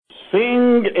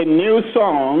Sing a new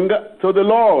song to the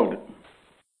Lord.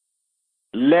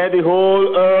 Let the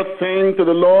whole earth sing to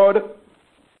the Lord.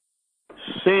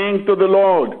 Sing to the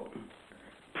Lord.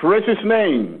 Praise his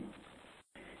name.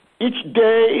 Each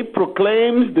day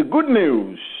proclaims the good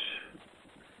news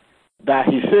that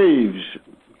he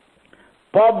saves.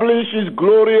 Publish his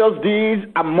glorious deeds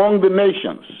among the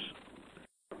nations.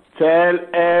 Tell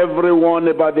everyone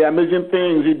about the amazing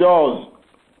things he does.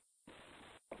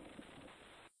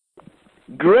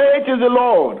 Great is the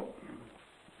Lord.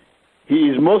 He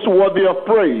is most worthy of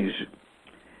praise.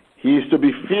 He is to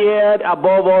be feared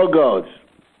above all gods.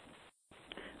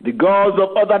 The gods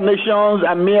of other nations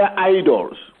are mere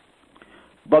idols.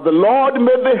 But the Lord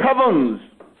made the heavens.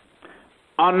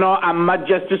 Honor and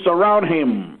majesty surround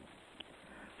him.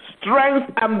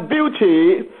 Strength and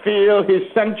beauty fill his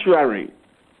sanctuary.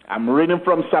 I'm reading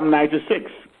from Psalm 96.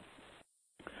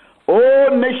 All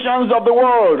nations of the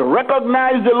world,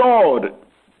 recognize the Lord.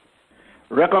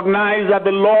 Recognize that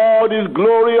the Lord is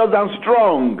glorious and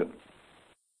strong.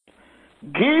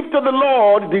 Give to the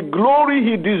Lord the glory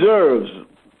he deserves.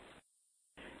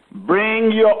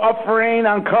 Bring your offering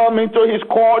and come into his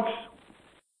courts.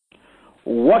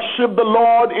 Worship the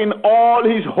Lord in all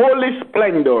his holy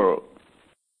splendor.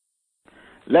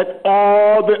 Let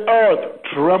all the earth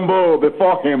tremble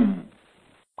before him.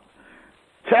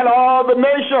 Tell all the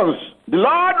nations, the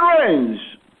Lord reigns.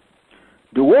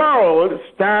 The world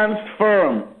stands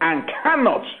firm and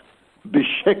cannot be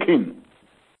shaken.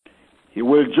 He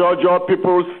will judge all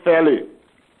peoples fairly.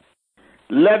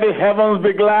 Let the heavens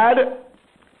be glad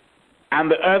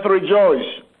and the earth rejoice.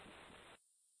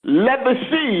 Let the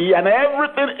sea and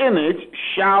everything in it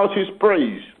shout his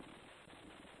praise.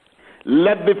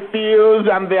 Let the fields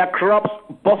and their crops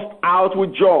burst out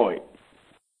with joy.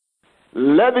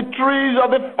 Let the trees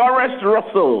of the forest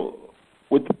rustle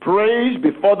with praise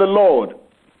before the Lord,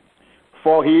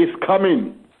 for he is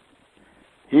coming.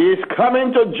 He is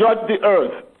coming to judge the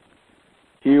earth.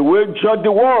 He will judge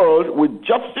the world with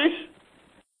justice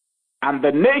and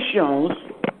the nations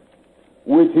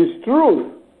with his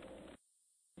truth.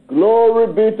 Glory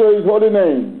be to his holy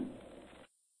name.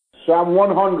 Psalm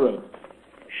 100.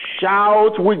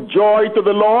 Shout with joy to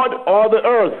the Lord, all the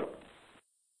earth.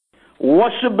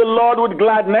 Worship the Lord with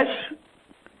gladness.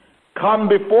 Come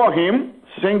before him,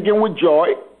 singing with joy.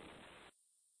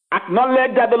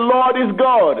 Acknowledge that the Lord is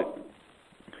God.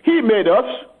 He made us,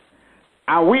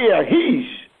 and we are his.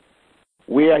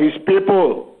 We are his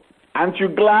people. Aren't you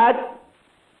glad?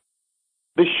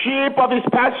 The sheep of his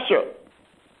pasture.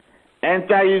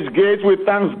 Enter his gates with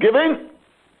thanksgiving.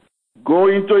 Go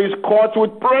into his courts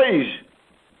with praise.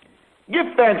 Give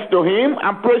thanks to him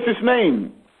and praise his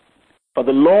name. For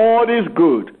the Lord is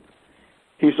good.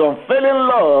 His unfailing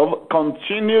love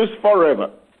continues forever,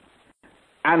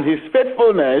 and his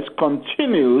faithfulness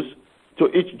continues to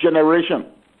each generation.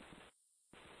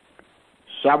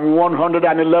 Psalm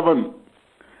 111.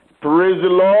 Praise the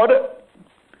Lord.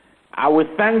 I will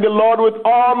thank the Lord with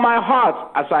all my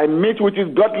heart as I meet with his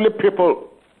godly people.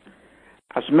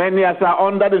 As many as are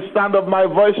under the sound of my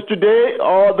voice today,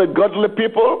 all the godly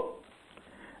people,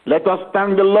 let us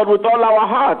thank the Lord with all our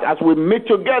heart as we meet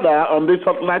together on this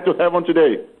hotline to heaven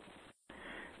today.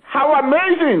 How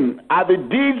amazing are the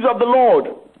deeds of the Lord!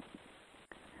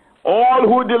 All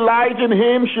who delight in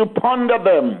him should ponder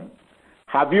them.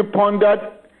 Have you pondered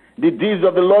the deeds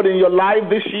of the Lord in your life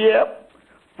this year?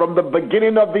 From the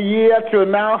beginning of the year till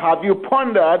now, have you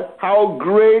pondered how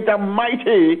great and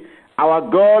mighty our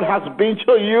God has been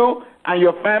to you and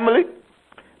your family?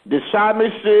 The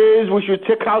psalmist says we should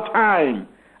take our time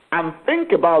and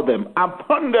think about them and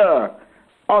ponder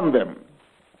on them,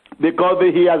 because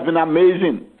he has been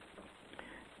amazing.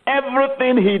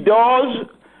 Everything he does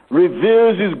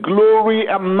reveals his glory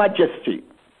and majesty.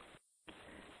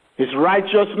 His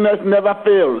righteousness never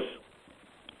fails.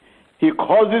 He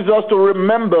causes us to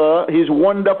remember his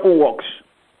wonderful works.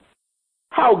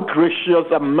 How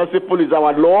gracious and merciful is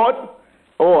our Lord.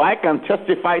 Oh, I can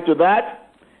testify to that.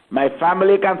 My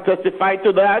family can testify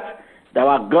to that. That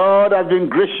our God has been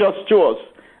gracious to us.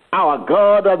 Our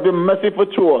God has been merciful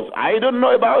to us. I don't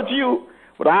know about you,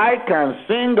 but I can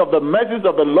sing of the mercies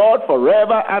of the Lord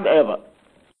forever and ever.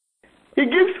 He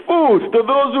gives food to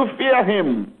those who fear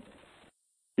him.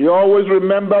 He always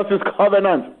remembers his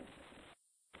covenant.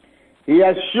 He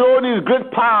has shown his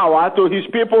great power to his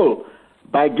people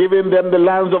by giving them the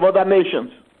lands of other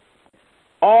nations.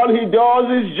 All he does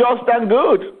is just and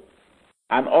good,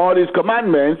 and all his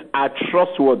commandments are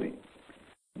trustworthy.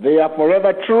 They are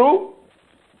forever true,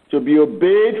 to be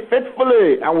obeyed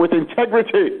faithfully and with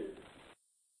integrity.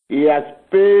 He has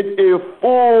paid a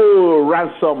full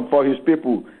ransom for his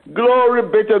people. Glory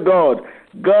be to God.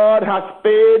 God has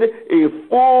paid a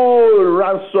full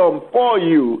ransom for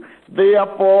you.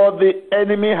 Therefore, the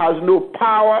enemy has no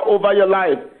power over your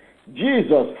life.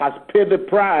 Jesus has paid the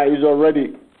price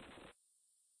already.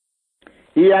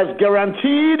 He has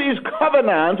guaranteed his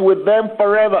covenant with them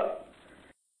forever.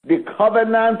 The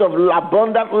covenant of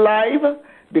abundant life,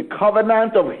 the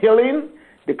covenant of healing,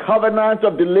 the covenant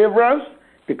of deliverance,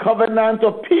 the covenant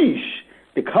of peace,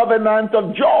 the covenant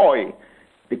of joy,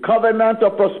 the covenant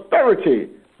of prosperity.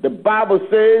 The Bible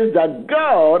says that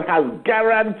God has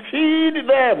guaranteed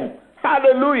them.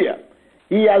 Hallelujah.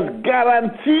 He has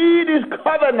guaranteed his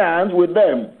covenant with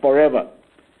them forever.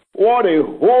 What a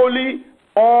holy,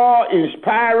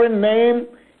 awe-inspiring name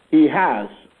he has.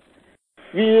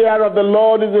 Fear of the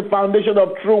Lord is the foundation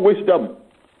of true wisdom.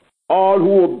 All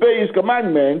who obey his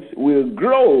commandments will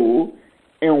grow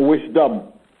in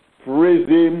wisdom. Praise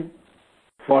him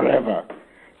forever.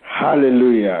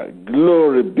 Hallelujah.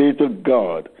 Glory be to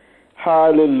God.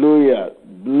 Hallelujah.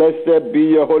 Blessed be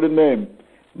your holy name,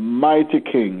 mighty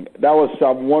King. That was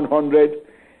Psalm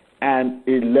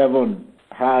 111.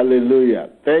 Hallelujah.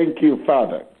 Thank you,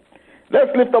 Father.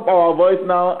 Let's lift up our voice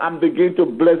now and begin to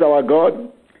bless our God.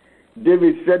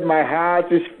 David said, my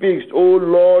heart is fixed. Oh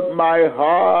Lord, my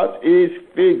heart is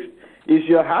fixed. Is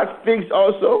your heart fixed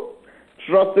also?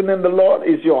 Trusting in the Lord,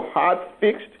 is your heart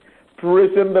fixed?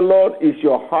 Praising the Lord, is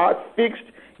your heart fixed?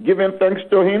 Giving thanks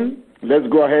to him? Let's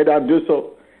go ahead and do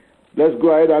so. Let's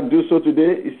go ahead and do so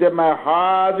today. He said, my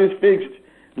heart is fixed.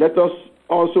 Let us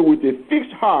also with a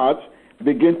fixed heart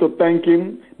begin to thank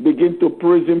him, begin to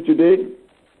praise him today.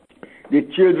 The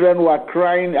children were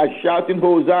crying and shouting,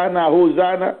 Hosanna,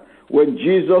 Hosanna, when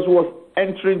Jesus was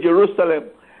entering Jerusalem.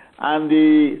 And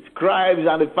the scribes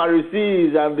and the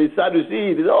Pharisees and the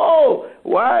Sadducees said, oh,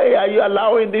 why are you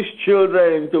allowing these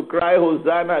children to cry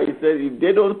Hosanna? He said, if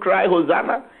they don't cry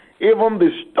Hosanna, even the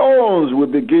stones will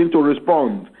begin to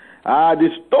respond. The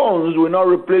stones will not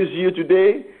replace you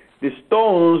today. The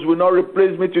stones will not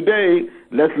replace me today.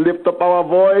 Let's lift up our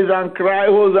voice and cry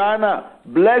Hosanna.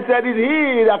 Blessed is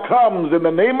he that comes in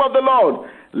the name of the Lord.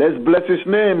 Let's bless his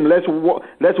name. Let's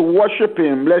worship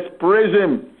him. Let's praise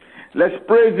him. Let's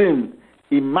praise him.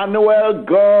 Emmanuel,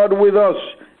 God with us.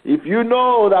 If you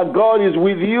know that God is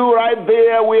with you right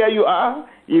there where you are,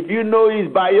 if you know he's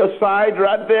by your side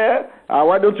right there,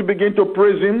 why don't you begin to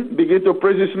praise him? Begin to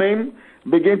praise his name.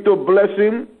 Begin to bless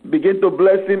him. Begin to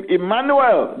bless him.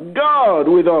 Emmanuel, God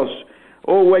with us.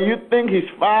 Oh, when you think he's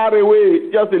far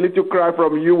away, just a little cry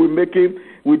from you will make him,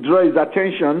 will draw his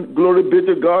attention. Glory be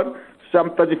to God.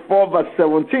 Psalm 34 verse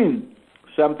 17.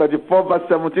 Psalm 34 verse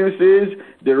 17 says,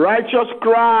 the righteous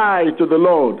cry to the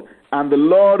Lord, and the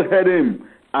Lord heard him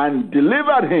and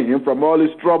delivered him from all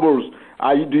his troubles.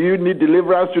 Do you need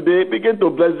deliverance today? Begin to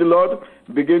bless the Lord.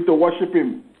 Begin to worship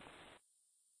him.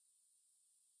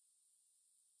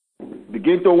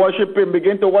 Begin to worship him.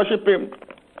 Begin to worship him.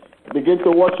 Begin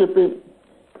to worship him.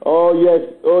 Oh yes,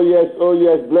 oh yes, oh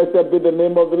yes. Blessed be the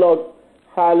name of the Lord.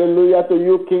 Hallelujah to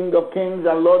you, King of kings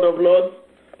and Lord of lords.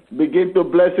 Begin to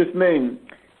bless his name.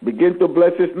 Begin to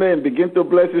bless his name. Begin to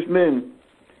bless his name.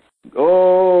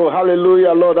 Oh,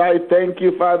 hallelujah, Lord. I thank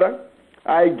you, Father.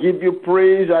 I give you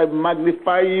praise. I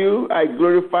magnify you. I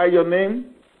glorify your name.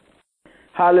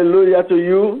 Hallelujah to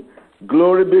you.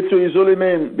 Glory be to his holy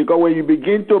name. Because when you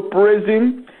begin to praise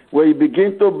him, when you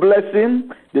begin to bless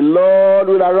him, the Lord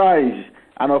will arise.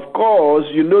 And of course,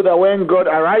 you know that when God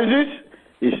arises,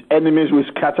 his enemies will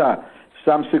scatter.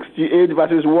 Psalm 68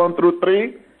 verses 1 through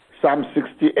 3. Psalm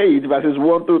 68 verses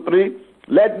 1 through 3.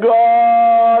 Let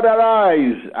God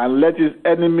arise and let his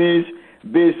enemies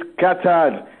be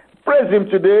scattered. Praise him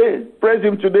today. Praise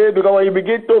him today, because when you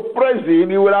begin to praise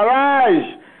him, he will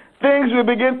arise. Things will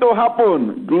begin to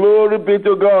happen. Glory be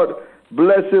to God.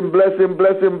 Bless him, bless him,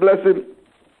 bless him, bless him.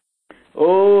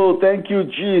 Oh, thank you,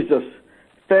 Jesus.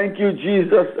 Thank you,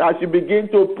 Jesus. As you begin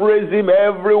to praise him,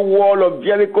 every wall of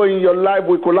Jericho in your life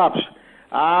will collapse.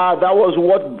 That was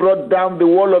what brought down the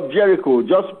wall of Jericho.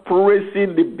 Just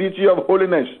praising the beauty of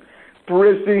holiness.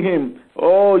 Praising him.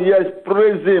 Oh, yes,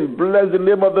 praise him. Bless the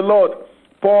name of the Lord.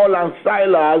 Paul and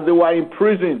Silas, they were in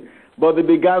prison, but they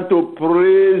began to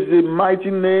praise the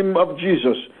mighty name of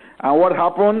Jesus. And what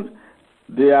happened?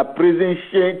 Their prison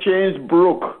chains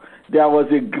broke. There was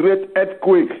a great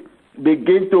earthquake.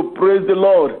 Begin to praise the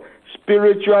Lord.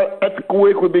 Spiritual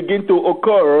earthquake will begin to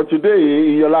occur today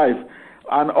in your life,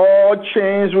 and all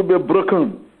chains will be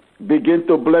broken. Begin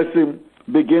to bless him.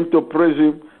 Begin to praise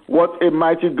him. What a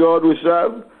mighty God we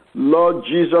serve. Lord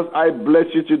Jesus, I bless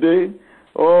you today.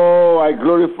 Oh, I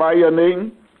glorify your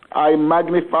name. I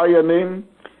magnify your name.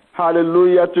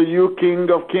 Hallelujah to you, King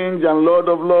of kings and Lord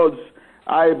of lords.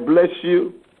 I bless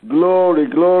you. Glory,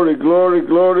 glory, glory,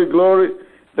 glory, glory.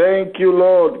 Thank you,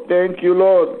 Lord. Thank you,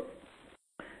 Lord.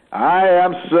 I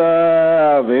am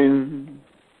serving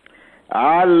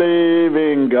a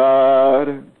living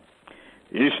God.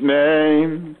 His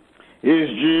name is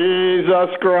Jesus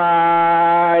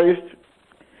Christ.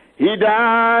 He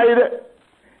died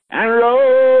and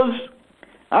rose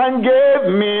and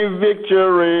gave me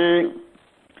victory.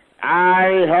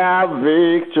 I have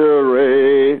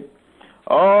victory.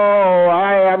 Oh,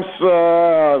 I am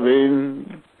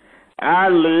serving a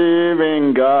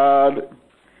living God.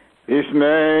 His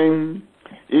name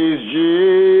is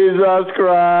Jesus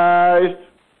Christ.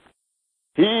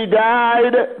 He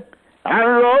died and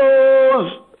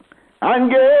rose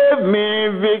and gave me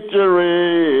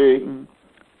victory.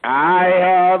 I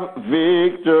have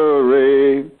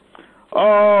victory.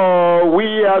 Oh,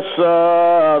 we are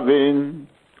serving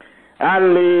a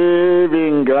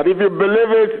living God. If you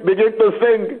believe it, begin to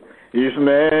sing. His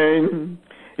name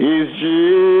is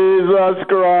Jesus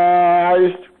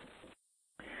Christ.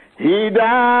 He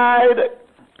died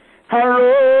and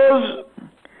rose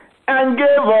and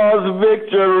gave us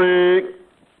victory.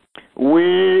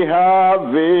 We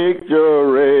have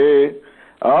victory.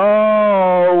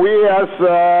 Oh, we are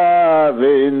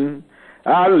serving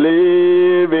a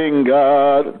living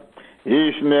God.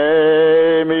 His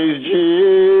name is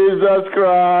Jesus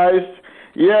Christ.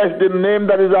 Yes, the name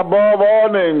that is above all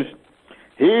names.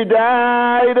 He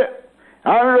died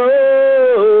and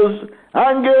rose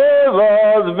and gave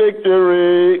us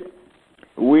victory.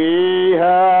 We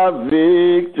have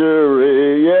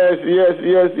victory. Yes, yes,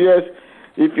 yes, yes.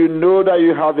 If you know that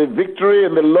you have a victory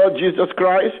in the Lord Jesus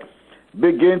Christ,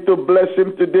 begin to bless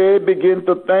him today. Begin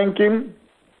to thank him.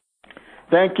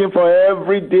 Thank him for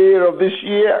every day of this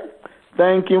year.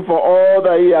 Thank him for all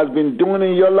that he has been doing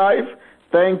in your life.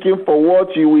 Thank him for what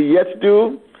he will yet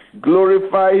do.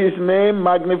 Glorify his name.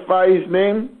 Magnify his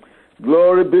name.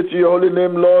 Glory be to your holy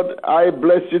name, Lord. I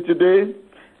bless you today.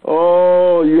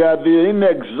 Oh, you are the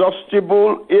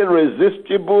inexhaustible,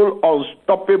 irresistible,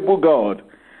 unstoppable God.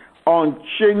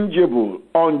 Unchangeable,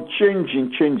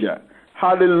 unchanging changer.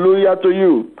 Hallelujah to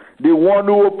you. The one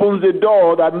who opens the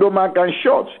door that no man can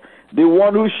shut. The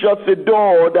one who shuts the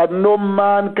door that no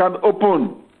man can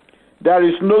open. There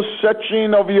is no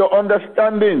searching of your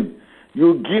understanding.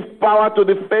 You give power to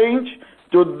the faint.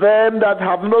 To them that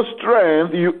have no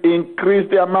strength, you increase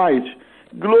their might.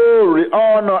 Glory,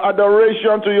 honor,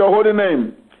 adoration to your holy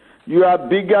name. You are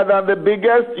bigger than the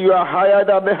biggest. You are higher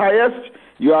than the highest.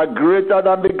 You are greater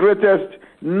than the greatest.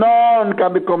 None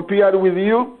can be compared with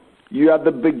you. You are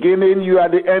the beginning. You are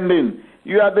the ending.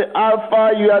 You are the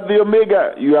Alpha. You are the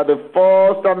Omega. You are the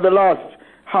first and the last.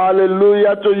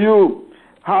 Hallelujah to you.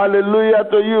 Hallelujah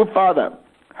to you, Father.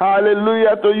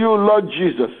 Hallelujah to you, Lord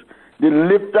Jesus. The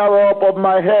lifter up of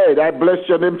my head, I bless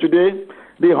your name today.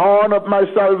 The horn of my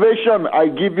salvation, I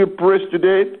give you praise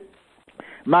today.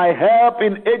 My help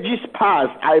in ages past,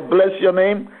 I bless your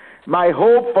name. My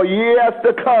hope for years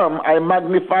to come, I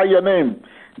magnify your name.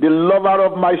 The lover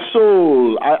of my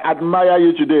soul, I admire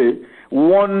you today.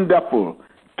 Wonderful,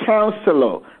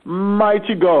 Counselor,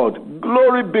 mighty God,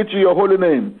 glory be to your holy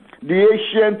name. The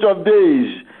Ancient of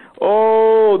Days,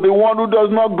 oh, the one who does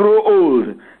not grow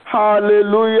old.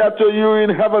 Hallelujah to you in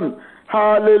heaven.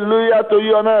 Hallelujah to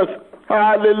you on earth.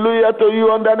 Hallelujah to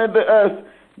you underneath the earth.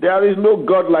 There is no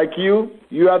God like you.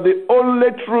 You are the only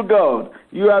true God.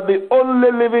 You are the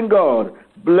only living God.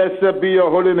 Blessed be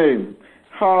your holy name.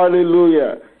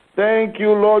 Hallelujah. Thank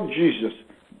you, Lord Jesus.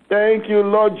 Thank you,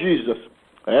 Lord Jesus.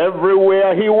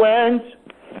 Everywhere he went,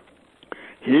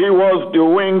 he was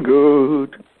doing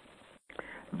good.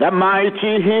 The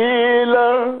mighty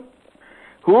healer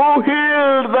who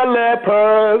healed the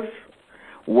lepers.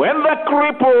 When the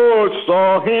cripples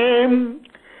saw him,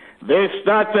 they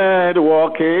started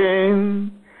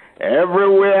walking.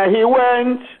 Everywhere he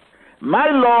went, my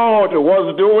Lord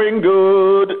was doing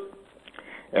good.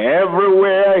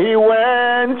 Everywhere he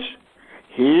went,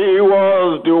 he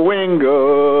was doing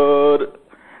good.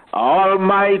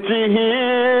 Almighty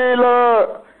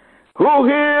healer who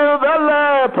healed the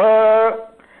leper.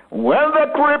 When the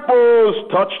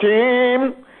cripples touched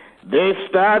him, they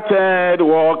started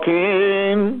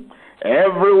walking.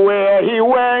 Everywhere he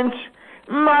went,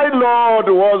 my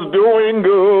Lord was doing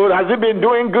good. Has he been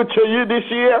doing good to you this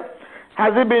year?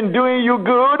 Has he been doing you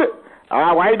good?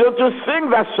 Why don't you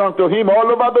sing that song to him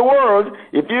all over the world?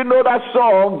 If you know that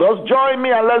song, just join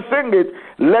me and let's sing it.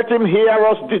 Let him hear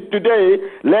us today.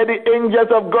 Let the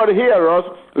angels of God hear us.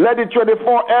 Let the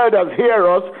 24 elders hear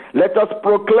us. Let us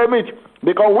proclaim it,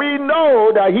 because we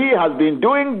know that he has been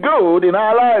doing good in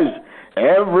our lives.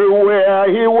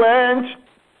 Everywhere he went,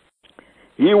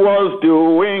 he was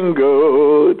doing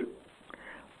good.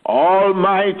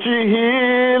 Almighty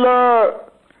healer,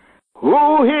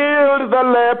 who healed the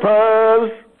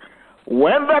lepers,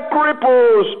 when the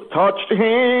cripples touched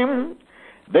him,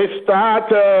 they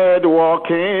started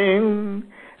walking.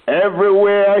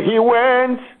 Everywhere he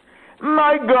went,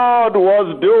 my God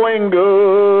was doing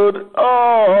good.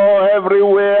 Oh,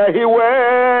 everywhere he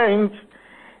went,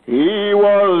 he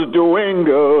was doing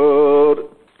good.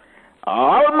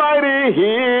 Almighty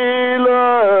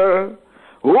healer,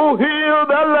 who healed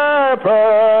the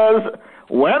lepers,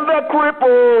 when the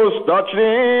cripples touched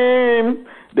him,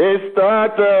 they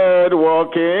started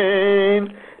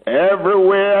walking.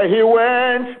 Everywhere he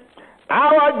went,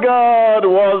 our God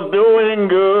was doing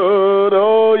good.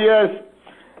 Oh, yes.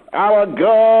 Our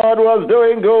God was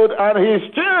doing good, and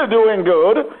he's still doing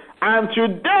good. And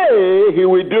today, he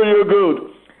will do you good.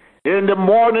 In the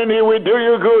morning, he will do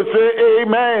you good. Say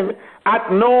amen.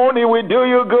 At noon, he will do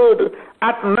you good.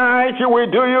 At night, he will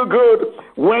do you good.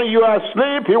 When you are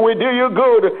asleep, he will do you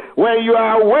good. When you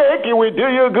are awake, he will do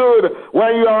you good.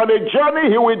 When you are on a journey,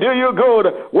 he will do you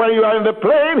good. When you are in the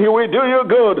plane, he will do you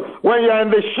good. When you are in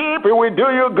the ship, he will do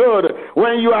you good.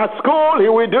 When you are at school, he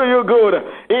will do you good.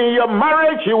 In your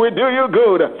marriage, he will do you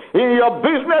good. In your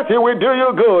business, he will do you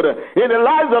good. In the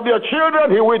lives of your children,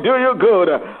 he will do you good.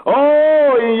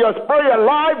 Oh, in your prayer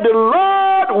life, the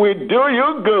Lord will do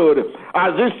you good.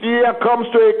 As this year comes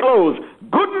to a close,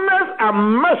 goodness and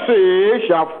mercy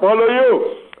shall follow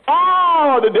you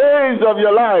all the days of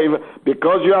your life,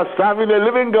 because you are serving a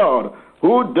living God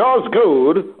who does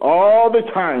good all the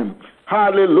time.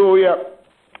 Hallelujah.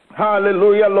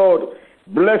 Hallelujah, Lord.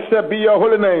 Blessed be your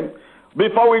holy name.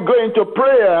 Before we go into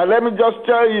prayer, let me just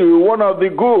tell you one of the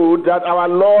good that our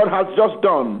Lord has just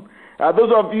done.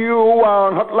 Those of you who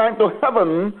are on Hotline to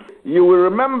Heaven, you will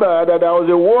remember that there was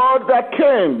a word that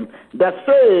came that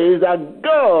says that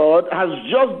God has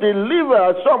just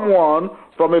delivered someone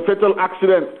from a fatal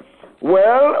accident.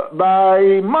 Well,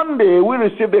 by Monday, we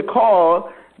received a call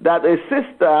that a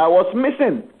sister was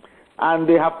missing. And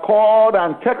they have called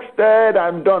and texted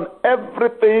and done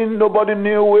everything. Nobody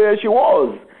knew where she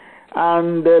was.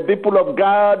 And the people of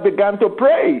God began to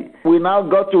pray. We now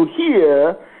got to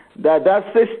hear that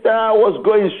sister was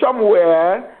going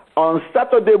somewhere on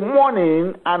Saturday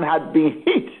morning and had been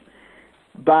hit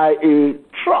by a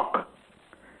truck,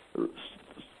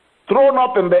 thrown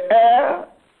up in the air,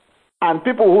 and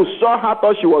people who saw her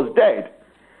thought she was dead.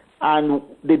 And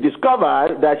they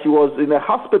discovered that she was in a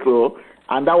hospital,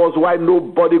 and that was why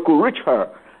nobody could reach her.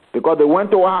 Because they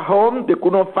went to her home, they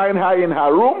could not find her in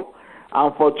her room,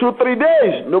 and for 2-3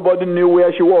 days, nobody knew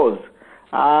where she was.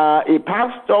 A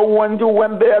pastor went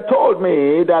there told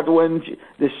me that when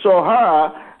they saw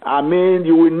her,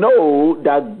 you will know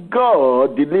that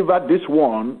God delivered this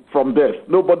one from death.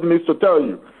 Nobody needs to tell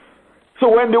you.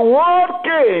 So when the word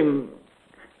came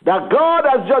that God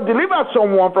has just delivered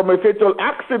someone from a fatal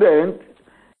accident,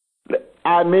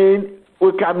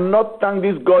 we cannot thank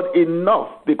this God enough,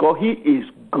 because he is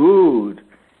good.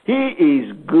 He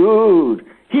is good.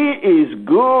 He is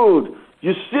good.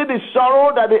 You see the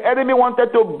sorrow that the enemy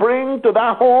wanted to bring to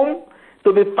that home,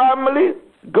 to the family,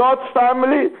 God's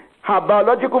family, her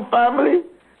biological family,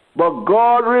 but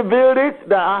God revealed it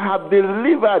that I have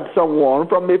delivered someone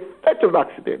from a fatal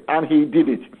accident, and he did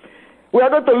it. We are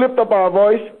going to lift up our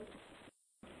voice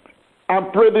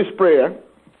and pray this prayer.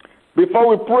 Before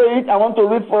we pray it, I want to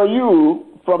read for you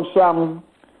from Psalm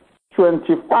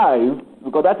 25,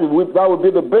 because that will be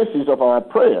the basis of our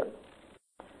prayer.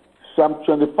 Psalm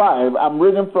 25, I'm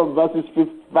reading from verse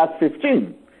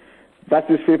 15.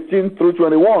 Verses 15 through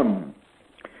 21.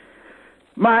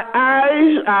 My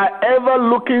eyes are ever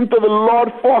looking to the Lord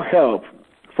for help,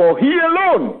 for he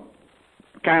alone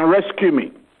can rescue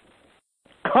me.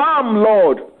 Come,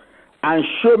 Lord, and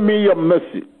show me your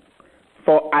mercy,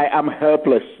 for I am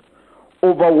helpless,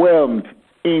 overwhelmed,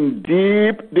 in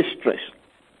deep distress.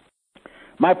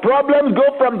 My problems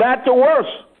go from bad to worse.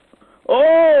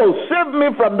 Oh, save me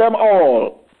from them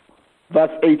all.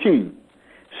 Verse 18.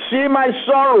 See my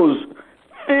sorrows,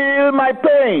 feel my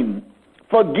pain,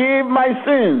 forgive my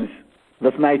sins.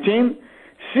 Verse 19.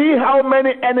 See how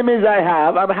many enemies I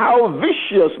have and how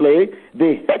viciously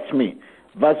they hate me.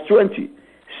 Verse 20.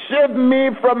 Save me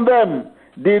from them,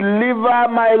 deliver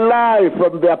my life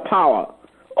from their power.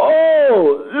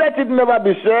 Oh, let it never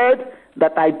be said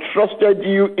that I trusted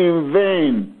you in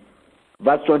vain.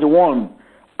 Verse 21.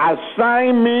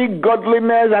 Assign me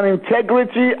godliness and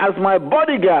integrity as my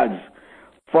bodyguards,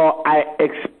 for I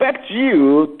expect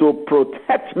you to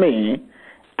protect me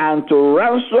and to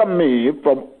ransom me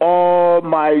from all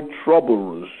my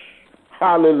troubles.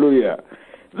 Hallelujah.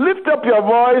 Lift up your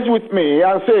voice with me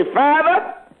and say,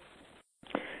 Father,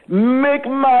 make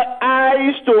my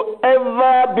eyes to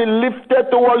ever be lifted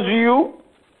towards you.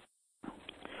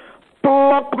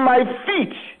 Pluck my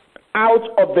feet out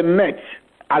of the net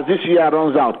as this year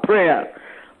runs out. Prayer.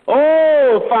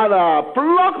 Oh, Father,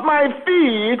 pluck my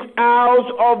feet out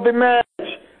of the net.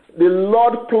 The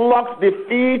Lord plucks the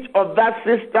feet of that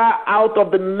sister out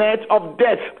of the net of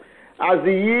death. As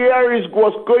the year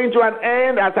was going to an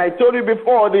end, as I told you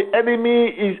before, the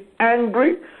enemy is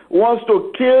angry, wants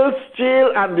to kill, steal,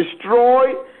 and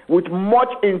destroy with much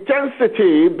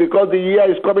intensity because the year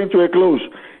is coming to a close.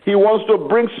 He wants to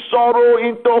bring sorrow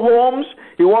into homes.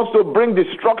 He wants to bring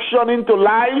destruction into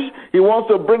lives. He wants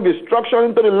to bring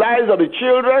destruction into the lives of the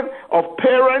children, of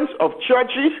parents, of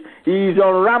churches. He is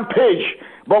on rampage.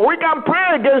 But we can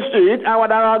pray against it,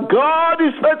 and our God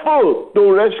is faithful to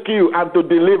rescue and to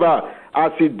deliver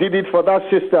as he did it for that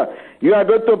sister. You are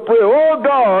going to pray, oh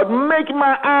God, make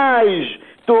my eyes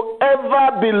to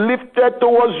ever be lifted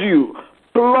towards you.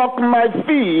 Pluck my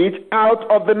feet out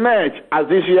of the net as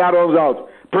this year runs out.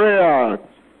 Prayer.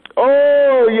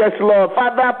 Oh, yes, Lord.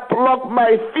 Father, pluck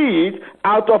my feet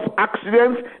out of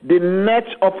accidents, the net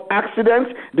of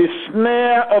accidents, the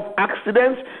snare of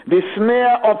accidents, the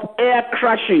snare of air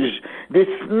crashes, the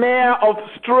snare of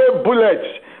stray bullets.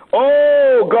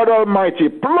 Oh, God Almighty,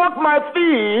 pluck my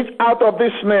feet out of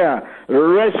this snare.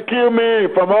 Rescue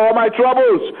me from all my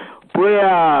troubles.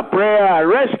 Prayer, prayer,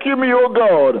 rescue me, O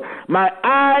God. My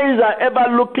eyes are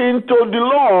ever looking to the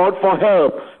Lord for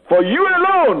help. For you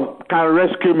alone can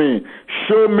rescue me.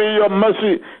 Show me your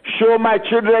mercy. Show my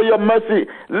children your mercy.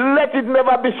 Let it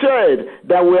never be said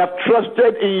that we have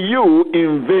trusted in you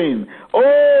in vain.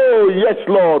 Oh, yes,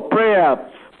 Lord. Prayer,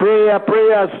 prayer,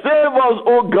 prayer. Save us,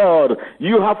 oh God.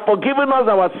 You have forgiven us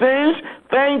our sins.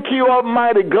 Thank you,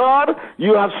 Almighty God.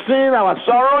 You have seen our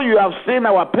sorrow. You have seen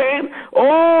our pain.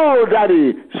 Oh,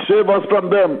 Daddy, save us from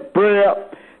them. Prayer,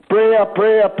 prayer,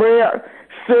 prayer, prayer.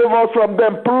 Save us from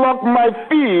them. Pluck my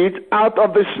feet out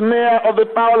of the snare of the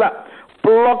fowler.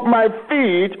 Pluck my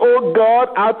feet, oh God,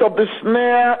 out of the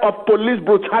snare of police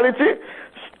brutality.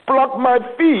 Pluck my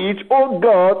feet, oh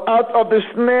God, out of the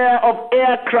snare of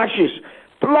air crashes.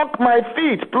 Pluck my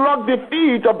feet, pluck the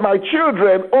feet of my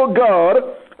children, oh God,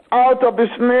 out of the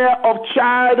snare of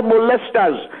child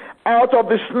molesters, out of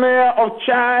the snare of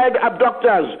child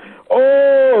abductors.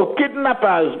 Oh,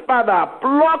 kidnappers, Father,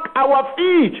 pluck our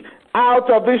feet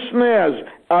out of these snares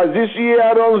as this year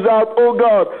runs out, oh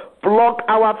God. Pluck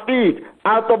our feet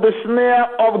out of the snare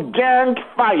of gang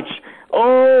fights.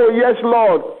 Oh, yes,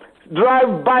 Lord.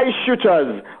 Drive-by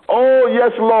shooters. Oh,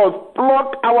 yes, Lord.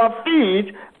 Pluck our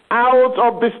feet out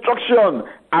of destruction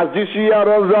as this year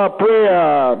runs out.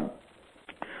 Prayer.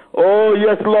 Oh,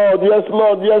 yes, Lord. Yes,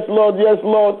 Lord. Yes, Lord. Yes,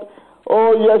 Lord.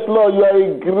 Oh, yes, Lord. You are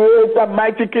a great and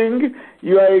mighty King.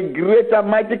 You are a great and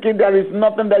mighty King. There is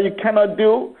nothing that you cannot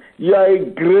do. You are a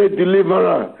great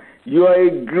deliverer. You are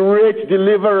a great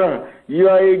deliverer. You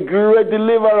are a great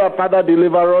deliverer. Father,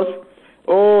 deliver us.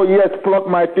 Oh, yes, pluck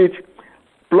my feet.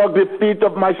 Pluck the feet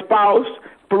of my spouse.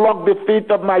 Pluck the feet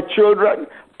of my children.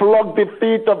 Pluck the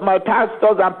feet of my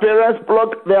pastors and parents.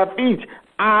 Pluck their feet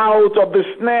out of the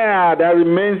snare that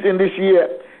remains in this year.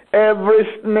 Every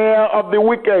snare of the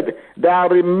wicked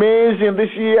that remains in this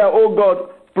year, oh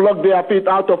God, pluck their feet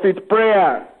out of it.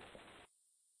 Prayer.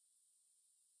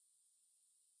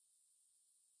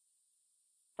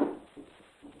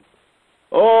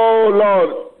 Oh,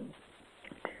 Lord.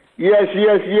 Yes,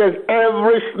 yes, yes.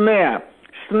 Every snare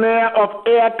of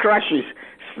air crashes,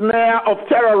 snare of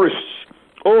terrorists,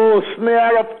 oh,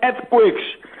 snare of earthquakes,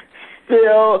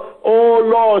 still, oh,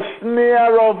 Lord,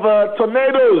 snare of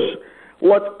tornadoes,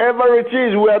 whatever it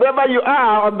is, wherever you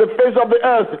are on the face of the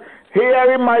earth,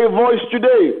 hearing my voice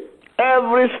today,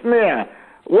 every snare,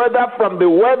 whether from the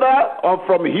weather or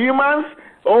from humans,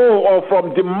 or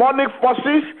from demonic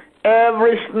forces,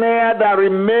 every snare that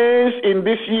remains in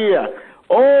this year,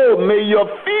 oh, may your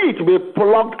feet be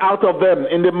plucked out of them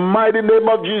in the mighty name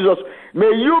of Jesus. May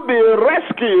you be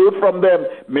rescued from them.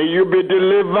 May you be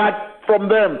delivered from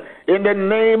them in the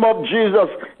name of Jesus.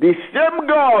 The same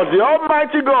God, the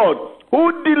Almighty God,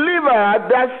 who delivered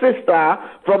that sister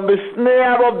from the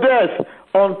snare of death,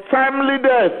 untimely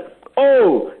death.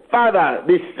 Oh, Father,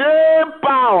 the same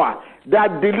power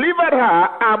that delivered her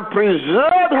and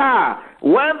preserved her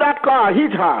when that car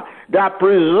hit her, that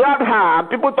preserved her.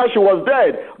 People thought she was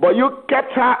dead, but you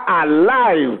kept her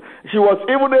alive. She was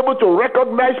even able to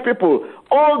recognize people.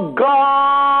 Oh,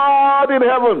 God in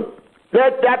heaven,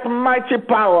 let that mighty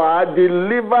power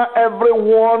deliver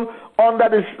everyone under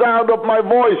the sound of my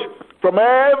voice from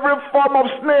every form of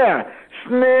snare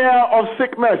of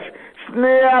sickness,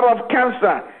 snare of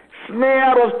cancer,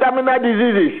 snare of terminal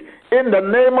diseases, in the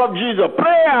name of Jesus.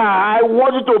 Prayer. I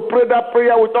want you to pray that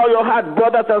prayer with all your heart,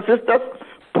 brothers and sisters.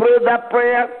 Pray that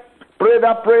prayer. Pray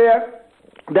that prayer.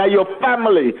 That your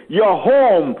family, your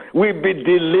home will be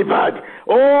delivered.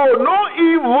 Oh, no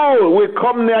evil will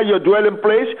come near your dwelling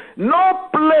place. No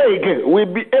plague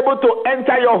will be able to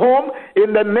enter your home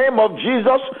in the name of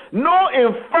Jesus. No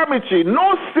infirmity,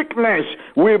 no sickness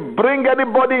will bring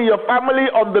anybody in your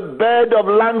family on the bed of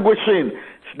languishing.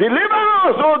 Deliver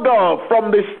us, oh God,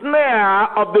 from the snare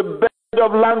of the bed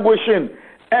of languishing.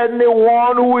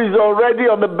 Anyone who is already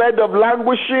on the bed of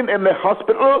languishing in the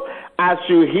hospital, as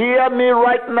you hear me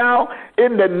right now,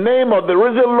 in the name of the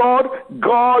risen Lord,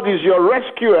 God is your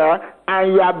rescuer,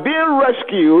 and you are being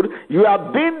rescued, you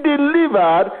are being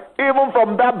delivered, even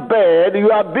from that bed, you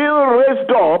are being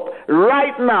raised up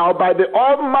right now by the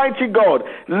Almighty God.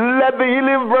 Let the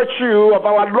healing virtue of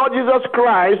our Lord Jesus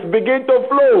Christ begin to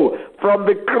flow from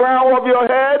the crown of your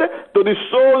head to the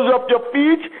soles of your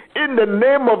feet, in the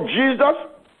name of Jesus.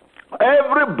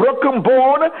 Every broken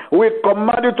bone, we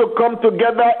command you to come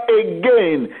together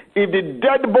again. If the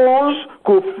dead bones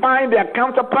could find their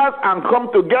counterparts and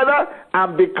come together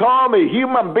and become a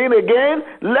human being again,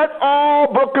 let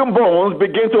all broken bones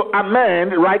begin to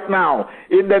amend right now.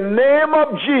 In the name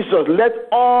of Jesus, let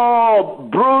all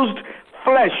bruised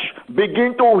flesh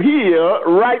begin to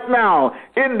heal right now.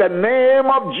 In the name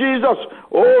of Jesus,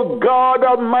 oh God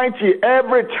Almighty,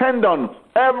 every tendon,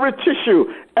 every tissue,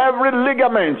 every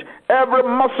ligament, every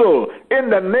muscle, in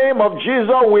the name of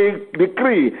Jesus, we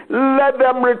decree, let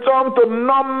them return to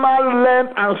normal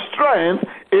length and strength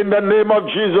in the name of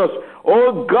Jesus.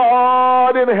 Oh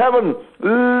God in heaven,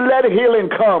 let healing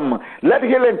come. Let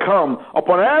healing come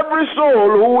upon every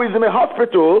soul who is in the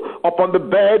hospital, upon the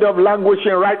bed of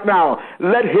languishing right now.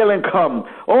 Let healing come.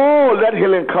 Oh, let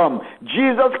healing come.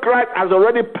 Jesus Christ has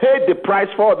already paid the price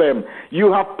for them.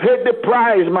 You have paid the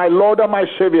price, my Lord and my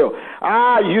Savior.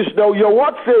 You know, your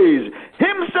word says,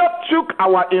 Himself took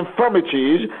our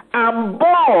infirmities and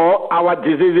bore our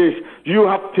diseases. You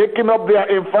have taken up their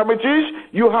infirmities.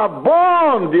 You have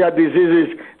borne their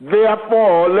diseases.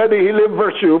 Therefore, let the healing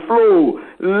virtue flow.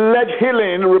 Let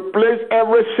healing replace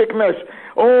every sickness.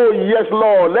 Oh, yes,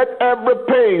 Lord. Let every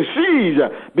pain cease,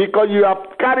 because you have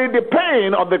carried the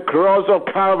pain of the cross of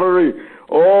Calvary.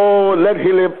 Oh, let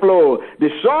healing flow. The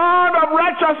Son of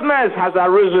Righteousness has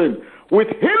arisen with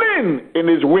healing in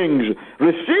His wings.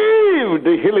 Receive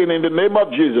the healing in the name of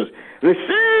Jesus.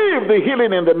 Receive the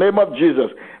healing in the name of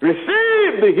Jesus.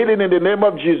 Receive the healing in the name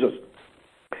of Jesus.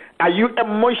 Are you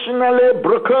emotionally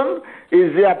broken?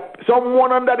 Is there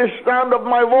someone under the sound of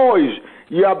my voice?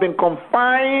 You have been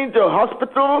confined to a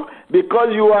hospital because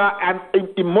you are an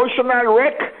emotional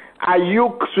wreck. Are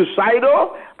you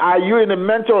suicidal? Are you in a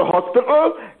mental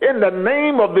hospital? In the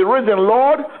name of the risen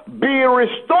Lord, be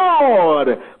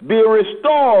restored. Be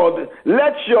restored.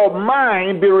 Let your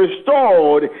mind be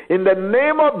restored in the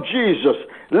name of Jesus.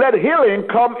 Let healing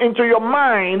come into your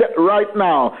mind right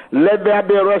now. Let there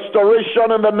be a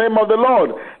restoration in the name of the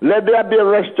Lord. Let there be a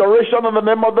restoration in the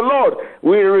name of the Lord.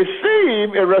 We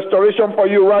receive a restoration for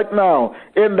you right now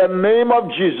in the name of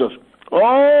Jesus.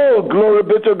 Oh, glory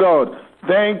be to God.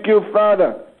 Thank you,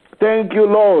 Father. Thank you,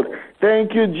 Lord.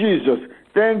 Thank you, Jesus.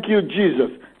 Thank you,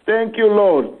 Jesus. Thank you,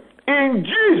 Lord. In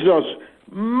Jesus'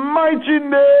 mighty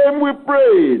name we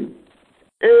pray.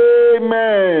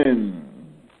 Amen.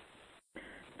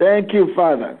 Thank you,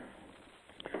 Father.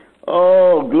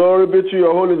 Oh, glory be to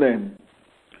your holy name.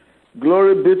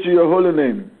 Glory be to your holy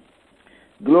name.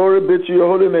 Glory be to your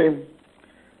holy name.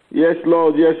 Yes,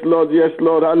 Lord. Yes, Lord. Yes,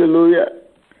 Lord. Hallelujah.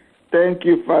 Thank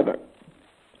you, Father.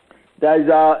 There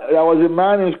was a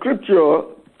man in Scripture.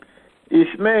 His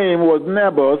name was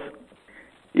Naboth.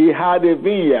 He had a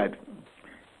vineyard,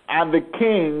 and the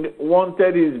king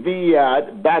wanted his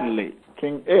vineyard badly,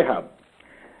 King Ahab.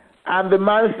 And the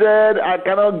man said, I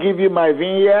cannot give you my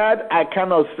vineyard. I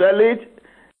cannot sell it.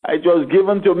 It was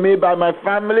given to me by my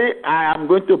family. I am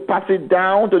going to pass it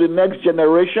down to the next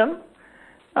generation.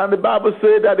 And the Bible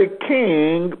said that the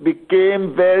king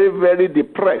became very, very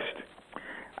depressed.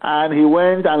 And he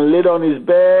went and laid on his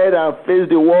bed and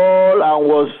faced the wall and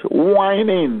was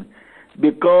whining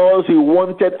because he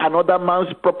wanted another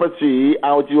man's property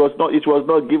and it was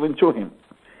not given to him.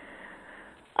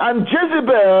 And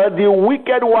Jezebel, the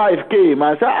wicked wife, came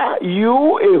and said, you,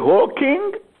 a whole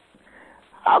king?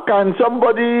 How can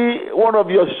somebody, one of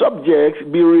your subjects,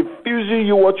 be refusing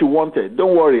you what you wanted?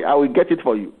 Don't worry, I will get it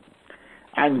for you.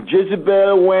 And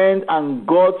Jezebel went and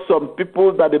got some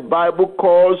people that the Bible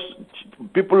calls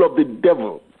people of the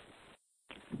devil,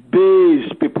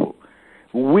 base people,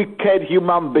 wicked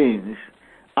human beings,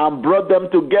 and brought them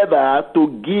together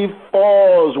to give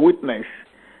false witness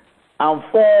and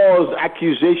false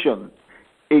accusation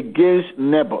against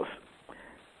Naboth.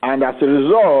 And as a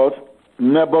result,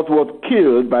 Naboth was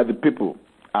killed by the people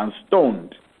and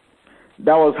stoned.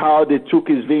 That was how they took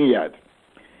his vineyard.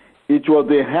 It was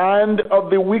the hand of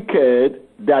the wicked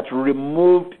that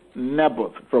removed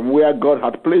Naboth from where God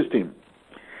had placed him.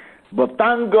 But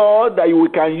thank God that we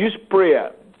can use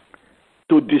prayer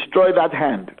to destroy that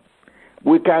hand.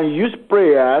 We can use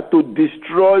prayer to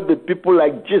destroy the people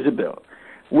like Jezebel.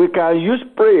 We can use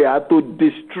prayer to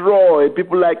destroy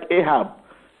people like Ahab,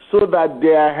 so that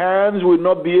their hands will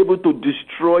not be able to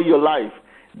destroy your life.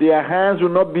 Their hands will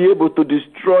not be able to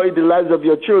destroy the lives of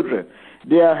your children.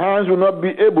 Their hands will not be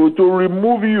able to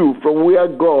remove you from where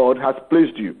God has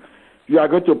placed you. You are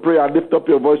going to pray and lift up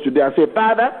your voice today and say,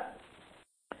 Father,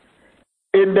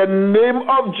 in the name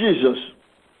of Jesus,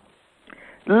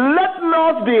 let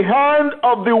not the hand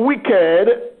of the wicked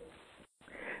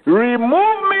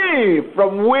remove me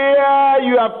from where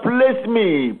you have placed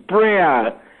me.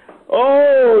 Prayer.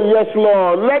 Oh, yes,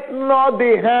 Lord. Let not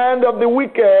the hand of the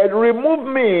wicked remove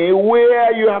me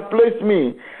where you have placed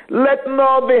me. Let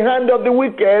not the hand of the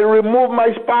wicked remove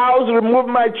my spouse, remove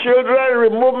my children,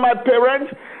 remove my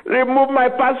parents, remove my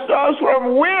pastors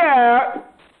from where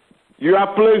you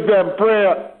have placed them.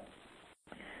 Prayer.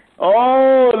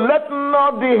 Oh, let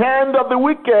not the hand of the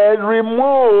wicked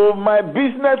remove my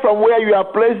business from where you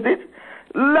have placed it.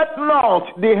 Let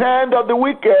not the hand of the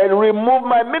wicked remove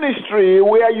my ministry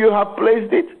where you have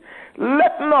placed it.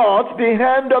 Let not the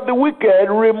hand of the wicked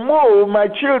remove my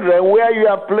children where you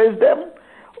have placed them.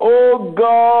 O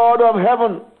God of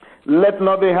heaven, let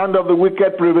not the hand of the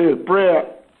wicked prevail. Prayer.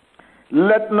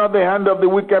 Let not the hand of the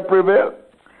wicked prevail.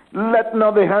 Let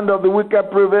not the hand of the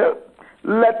wicked prevail.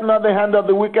 Let not the hand of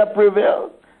the wicked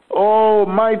prevail. Oh,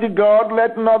 mighty God,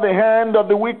 let not the hand of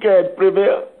the wicked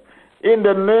prevail. In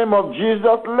the name of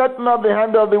Jesus, let not the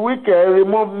hand of the wicked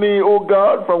remove me, O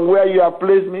God, from where you have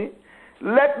placed me.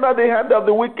 Let not the hand of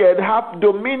the wicked have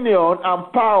dominion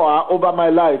and power over my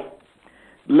life.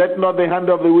 Let not the hand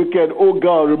of the wicked, O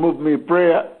God, remove me.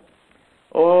 Prayer.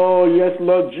 Oh, yes,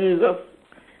 Lord Jesus.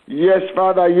 Yes,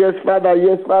 Father, yes, Father,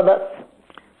 yes, Father.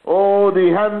 Oh,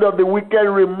 the hand of the wicked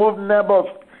removed Naboth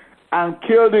and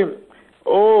killed him.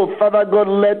 Oh, Father God,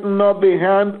 let not the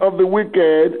hand of the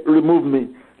wicked remove me.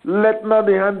 Let not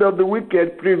the hand of the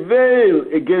wicked prevail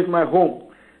against my home.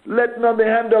 Let not the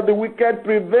hand of the wicked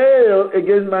prevail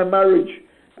against my marriage.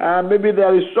 Maybe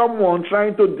there is someone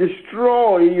trying to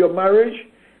destroy your marriage.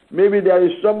 Maybe there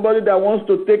is somebody that wants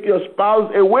to take your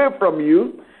spouse away from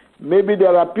you. Maybe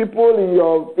there are people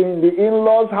in the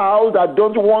in-laws' house that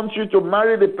don't want you to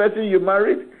marry the person you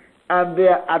married, and they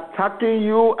are attacking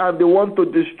you and they want to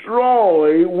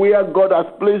destroy where God has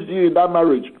placed you in that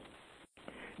marriage.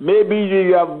 Maybe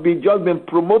you have just been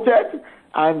promoted,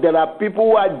 and there are people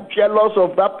who are jealous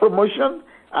of that promotion,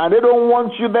 and they don't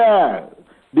want you there.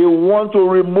 They want to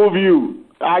remove you.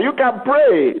 You can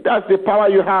pray. That's the power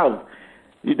you have.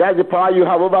 That's the power you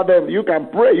have over them. You can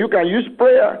pray. You can use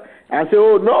prayer and say,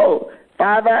 oh no,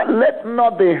 Father, let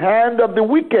not the hand of the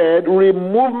wicked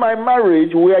remove my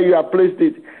marriage where you have placed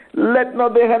it. Let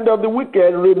not the hand of the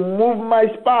wicked remove my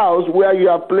spouse where you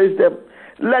have placed them.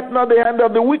 Let not the hand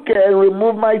of the wicked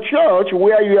remove my church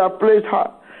where you have placed her.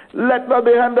 Let not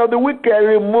the hand of the wicked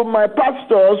remove my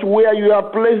pastors where you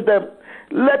have placed them.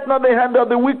 Let not the hand of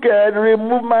the wicked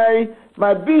remove my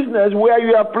business where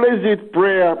you have placed it.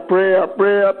 Prayer, prayer,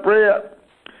 prayer, prayer.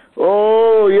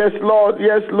 Oh, yes, Lord,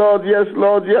 yes, Lord, yes,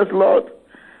 Lord, yes, Lord.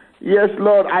 Yes,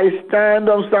 Lord, I stand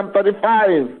on Psalm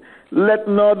 35. Let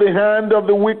not the hand of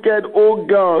the wicked, O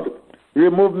God,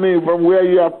 remove me from where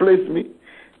you have placed me.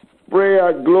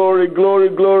 Prayer, glory, glory,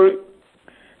 glory.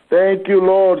 Thank you,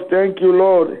 Lord, thank you,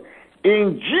 Lord.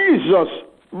 In Jesus'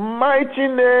 mighty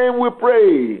name we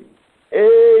pray.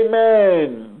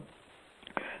 Amen.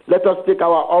 Let us take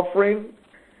our offering.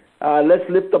 Let's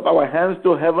lift up our hands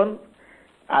to heaven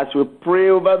as we pray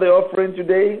over the offering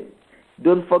today.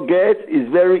 Don't forget,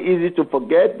 it's very easy to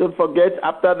forget. Don't forget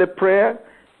after the prayer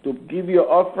to give your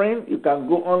offering. You can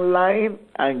go online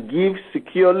and give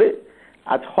securely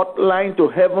at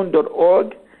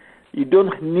hotlinetoheaven.org. You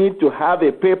don't need to have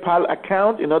a PayPal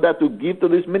account in order to give to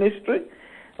this ministry.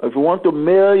 If you want to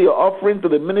mail your offering to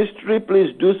the ministry,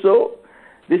 please do so.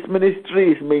 This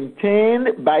ministry is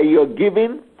maintained by your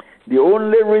giving. The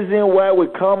only reason why we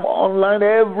come online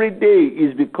every day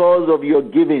is because of your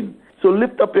giving. So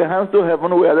lift up your hands to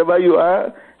heaven wherever you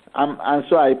are, and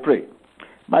so I pray.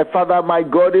 My Father, my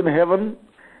God in heaven,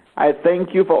 I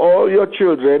thank you for all your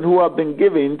children who have been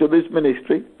giving to this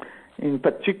ministry. In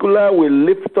particular, we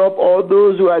lift up all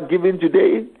those who are giving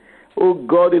today. O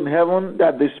God in heaven,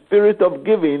 that the spirit of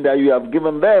giving that you have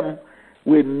given them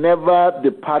will never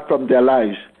depart from their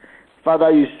lives.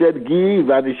 Father, you said, give,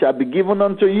 and it shall be given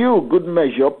unto you. Good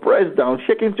measure, pressed down,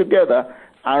 shaken together,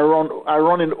 and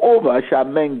running over shall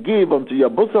men give unto your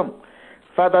bosom.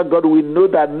 Father God, we know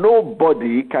that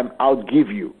nobody can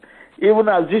outgive you. Even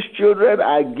as these children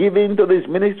are giving to this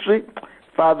ministry,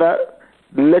 Father,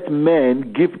 let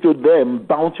men give to them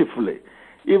bountifully.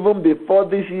 Even before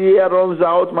this year runs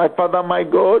out, my Father, my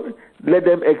God, let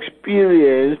them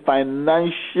experience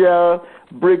financial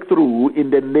breakthrough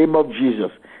in the name of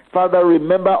Jesus. Father,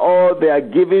 remember all they are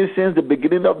giving since the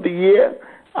beginning of the year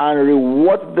and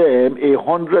reward them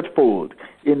 100-fold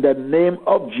in the name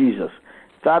of Jesus.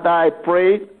 Father, I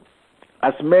pray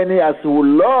as many as who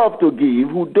love to give,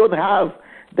 who don't have,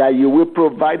 that you will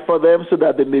provide for them so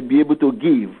that they may be able to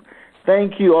give.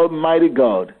 Thank you, Almighty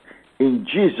God. In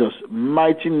Jesus'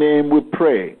 mighty name we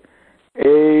pray.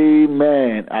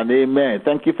 Amen and amen.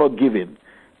 Thank you for giving.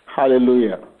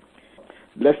 Hallelujah.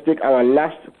 Let's take our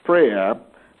last prayer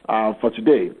for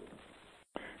today.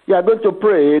 We are going to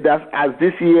pray that as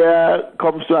this year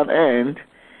comes to an end,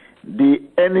 the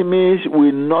enemies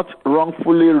will not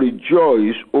wrongfully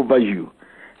rejoice over you.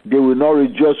 They will not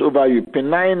rejoice over you.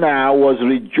 Penina was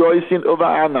rejoicing over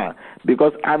Anna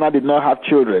because Anna did not have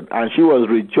children, and she was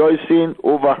rejoicing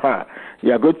over her.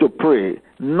 You are going to pray.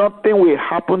 Nothing will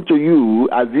happen to you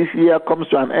as this year comes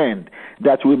to an end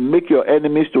that will make your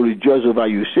enemies to rejoice over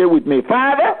you. Say with me,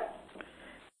 Father,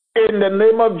 in the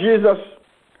name of Jesus,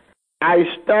 I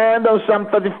stand on Psalm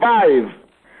 35.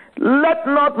 Let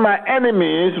not my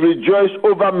enemies rejoice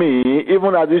over me,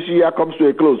 even as this year comes to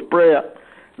a close. Prayer.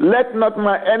 Let not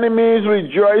my enemies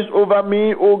rejoice over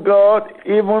me, O God,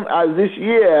 even as this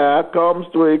year comes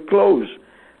to a close.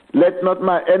 Let not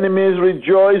my enemies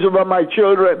rejoice over my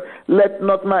children. Let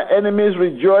not my enemies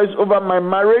rejoice over my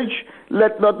marriage.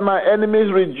 Let not my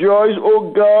enemies rejoice,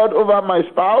 O God, over my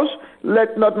spouse.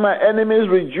 Let not my enemies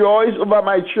rejoice over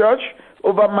my church,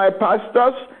 over my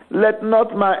pastors. Let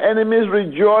not my enemies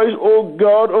rejoice, O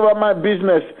God, over my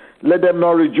business. Let them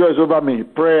not rejoice over me.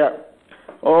 Prayer.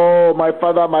 Oh, my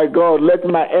Father, my God, let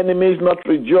my enemies not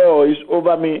rejoice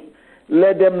over me.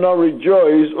 Let them not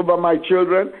rejoice over my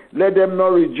children. Let them not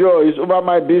rejoice over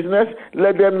my business.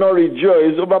 Let them not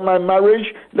rejoice over my marriage.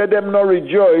 Let them not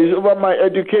rejoice over my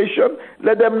education.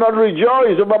 Let them not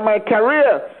rejoice over my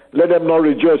career. Let them not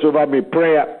rejoice over me.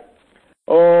 Prayer.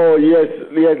 Oh, yes.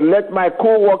 Let my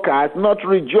co-workers not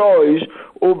rejoice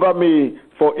over me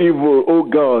for evil, oh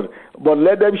God, but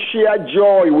let them share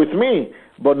joy with me,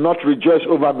 but not rejoice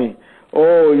over me.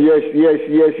 Oh, yes.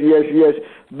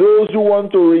 Those who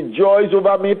want to rejoice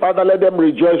over me, Father, let them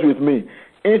rejoice with me.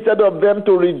 Instead of them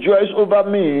to rejoice over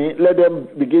me, let them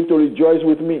begin to rejoice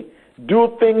with me.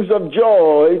 Do things of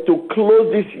joy to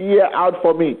close this year out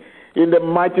for me. In the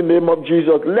mighty name of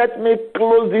Jesus, let me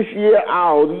close this year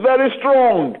out very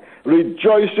strong,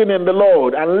 rejoicing in the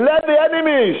Lord, and let the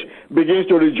enemies begin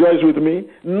to rejoice with me,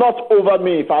 not over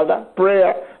me, Father.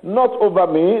 Prayer, not over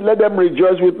me. Let them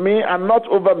rejoice with me and not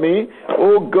over me.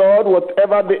 Oh God,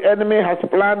 whatever the enemy has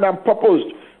planned and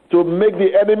purposed to make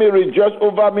the enemy rejoice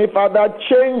over me, Father,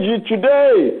 change it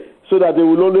today so that they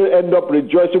will only end up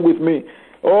rejoicing with me.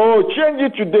 Oh, change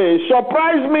it today.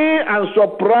 Surprise me and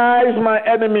surprise my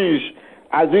enemies.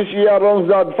 As this year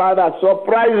runs out, Father,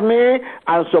 surprise me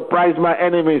and surprise my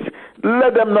enemies.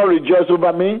 Let them not rejoice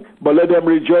over me, but let them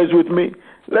rejoice with me.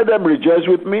 Let them rejoice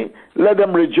with me. Let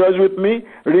them rejoice with me.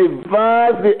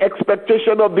 Reverse the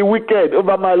expectation of the wicked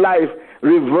over my life.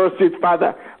 Reverse it,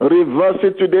 Father. Reverse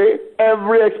it today.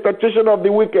 Every expectation of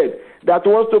the wicked that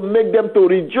wants to make them to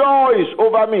rejoice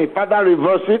over me, Father,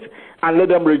 reverse it and let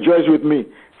them rejoice with me.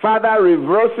 Father,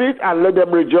 reverse it and let them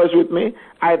rejoice with me.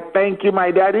 I thank you, my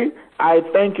daddy. I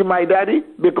thank you, my daddy,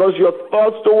 because your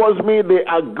thoughts towards me, they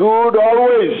are good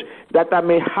always, that I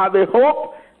may have a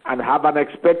hope and have an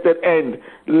expected end.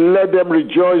 Let them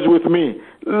rejoice with me.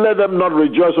 Let them not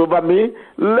rejoice over me.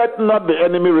 Let not the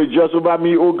enemy rejoice over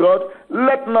me, O God.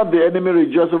 Let not the enemy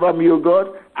rejoice over me, O God.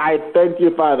 I thank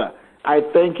you, Father. I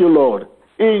thank you, Lord.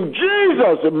 In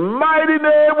Jesus' mighty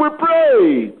name we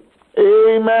pray.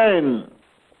 Amen.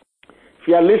 If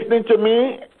you are listening to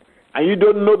me and you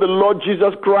don't know the Lord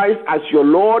Jesus Christ as your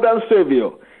Lord and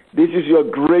Savior, this is your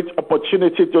great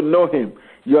opportunity to know him.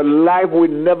 Your life will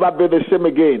never be the same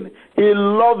again. He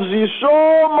loves you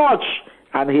so much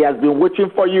and he has been waiting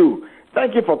for you.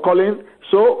 Thank you for calling.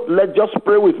 So let's just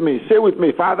pray with me. Say with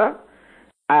me, Father,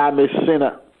 I am a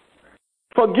sinner.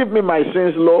 Forgive me my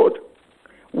sins, Lord.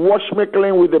 Wash me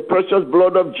clean with the precious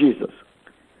blood of Jesus.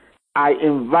 I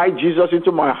invite Jesus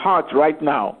into my heart right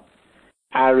now.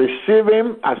 I receive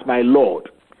him as my Lord.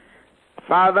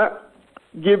 Father,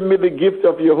 give me the gift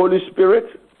of your Holy Spirit.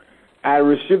 I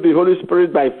receive the Holy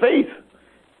Spirit by faith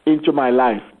into my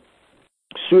life.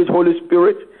 Sweet Holy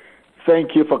Spirit,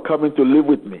 thank you for coming to live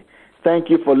with me. Thank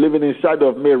you for living inside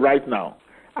of me right now.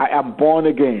 I am born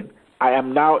again. I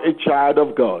am now a child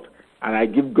of God, and I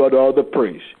give God all the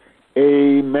praise.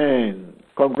 Amen.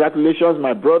 Congratulations,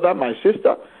 my brother, my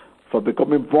sister, for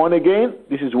becoming born again.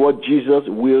 This is what Jesus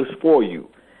wills for you.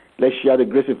 Let's share the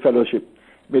grace and fellowship.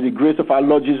 May the grace of our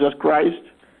Lord Jesus Christ,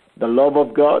 the love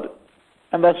of God,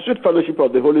 and the sweet fellowship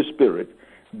of the Holy Spirit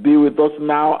be with us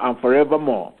now and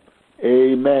forevermore.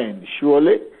 Amen.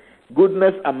 Surely,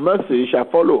 goodness and mercy shall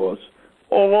follow us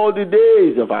all the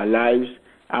days of our lives,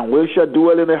 and we shall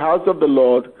dwell in the house of the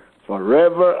Lord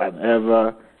forever and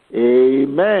ever.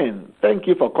 Amen. Thank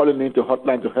you for calling into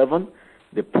Hotline to Heaven,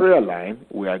 the prayer line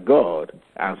where God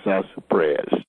answers prayers.